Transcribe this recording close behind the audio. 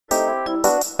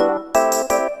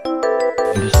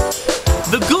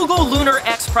Lunar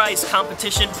XPRIZE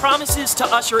competition promises to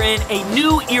usher in a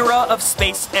new era of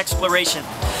space exploration.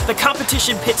 The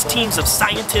competition pits teams of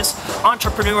scientists,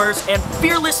 entrepreneurs, and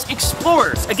fearless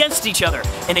explorers against each other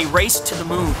in a race to the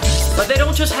moon. But they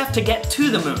don't just have to get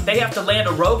to the moon. They have to land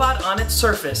a robot on its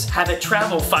surface, have it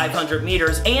travel 500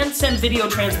 meters, and send video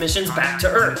transmissions back to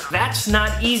Earth. That's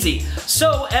not easy.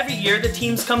 So every year the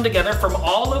teams come together from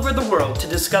all over the world to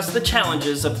discuss the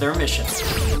challenges of their mission.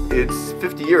 It's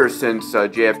 50 years since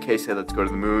JFK said let's go to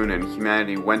the moon, and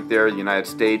humanity went there, the United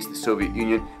States, the Soviet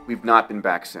Union. We've not been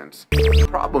back since. The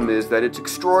problem is that it's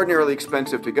extraordinarily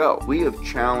expensive to go. We have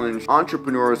challenged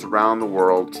entrepreneurs around the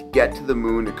world to get to the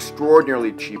moon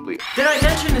extraordinarily cheaply. Did I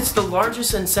mention it's the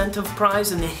largest incentive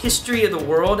prize in the history of the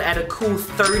world at a cool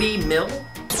 30 mil?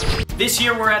 This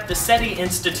year we're at the SETI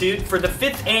Institute for the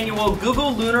 5th annual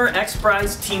Google Lunar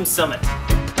XPRIZE Team Summit.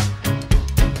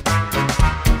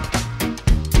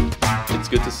 It's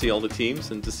good to see all the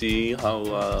teams and to see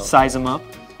how... Size them up.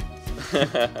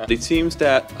 It seems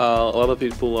that a lot of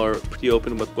people are pretty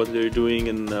open about what they're doing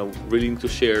and willing to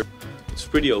share. It's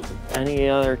pretty open. Any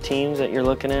other teams that you're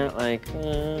looking at, like...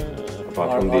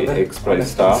 Apart from the XPRIZE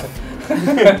staff.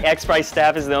 XPRIZE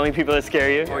staff is the only people that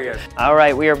scare you? Oh yes.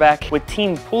 Alright, we are back with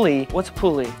Team Pulley. What's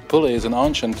Pulley? Pulley is an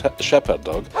ancient shepherd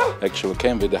dog. Actually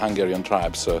came with the Hungarian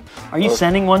tribe, so... Are you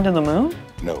sending one to the moon?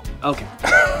 No. Okay.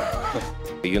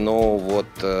 You know what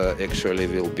actually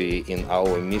will be in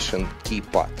our mission key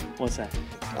part? What's that?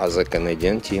 As a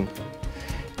Canadian team,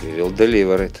 we will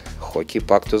deliver it. Hockey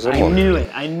puck to the moon. I knew it.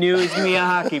 I knew it was going to be a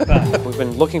hockey puck. We've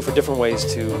been looking for different ways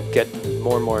to get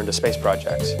more and more into space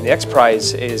projects. And the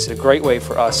XPRIZE is a great way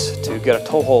for us to get a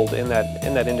toehold in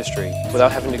that industry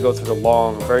without having to go through the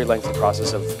long, very lengthy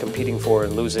process of competing for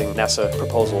and losing NASA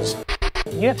proposals.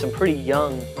 You have some pretty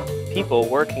young people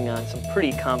working on some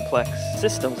pretty complex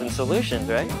systems and solutions,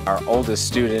 right? Our oldest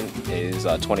student is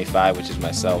 25, which is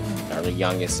myself. Our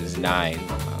youngest is 9.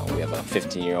 We have a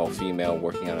 15-year-old female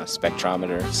working on a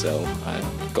spectrometer, so it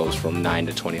goes from 9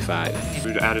 to 25.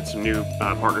 We've added some new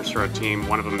partners to our team.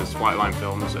 One of them is Flightline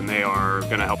Films, and they are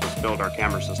going to help us build our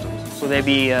camera systems. Will they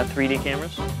be 3D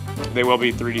cameras? They will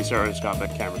be 3D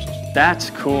stereoscopic camera systems. That's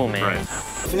cool, man. Right.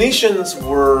 Phoenicians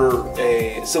were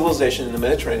a civilization in the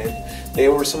Mediterranean. They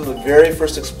were some of the very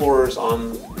first explorers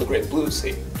on the Great Blue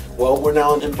Sea. Well, we're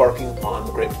now embarking on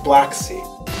the Great Black Sea.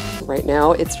 Right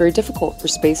now, it's very difficult for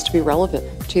space to be relevant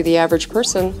to the average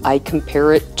person. I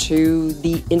compare it to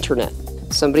the internet.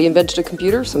 Somebody invented a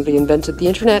computer, somebody invented the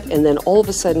internet, and then all of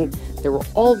a sudden, there were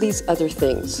all these other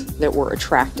things that were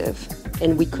attractive,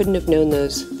 and we couldn't have known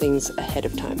those things ahead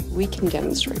of time. We can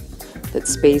demonstrate that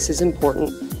space is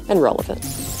important and relevant.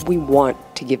 We want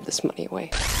to give this money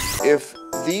away. If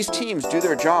these teams do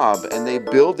their job and they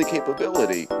build the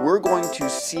capability, we're going to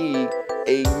see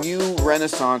a new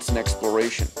renaissance in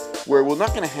exploration, where we're not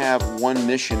going to have one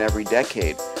mission every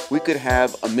decade. We could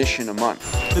have a mission a month.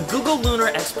 The Google Lunar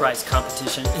XPRIZE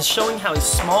competition is showing how a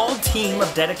small team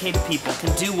of dedicated people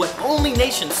can do what only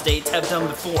nation-states have done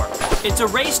before. It's a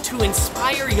race to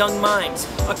inspire young minds,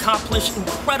 accomplish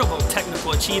incredible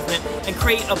technical achievement, and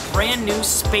create a brand new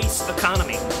space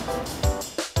economy.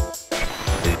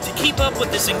 To keep up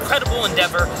with this incredible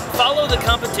endeavor, follow the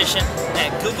competition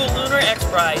at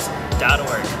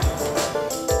GoogleLunarXPRIZE.org.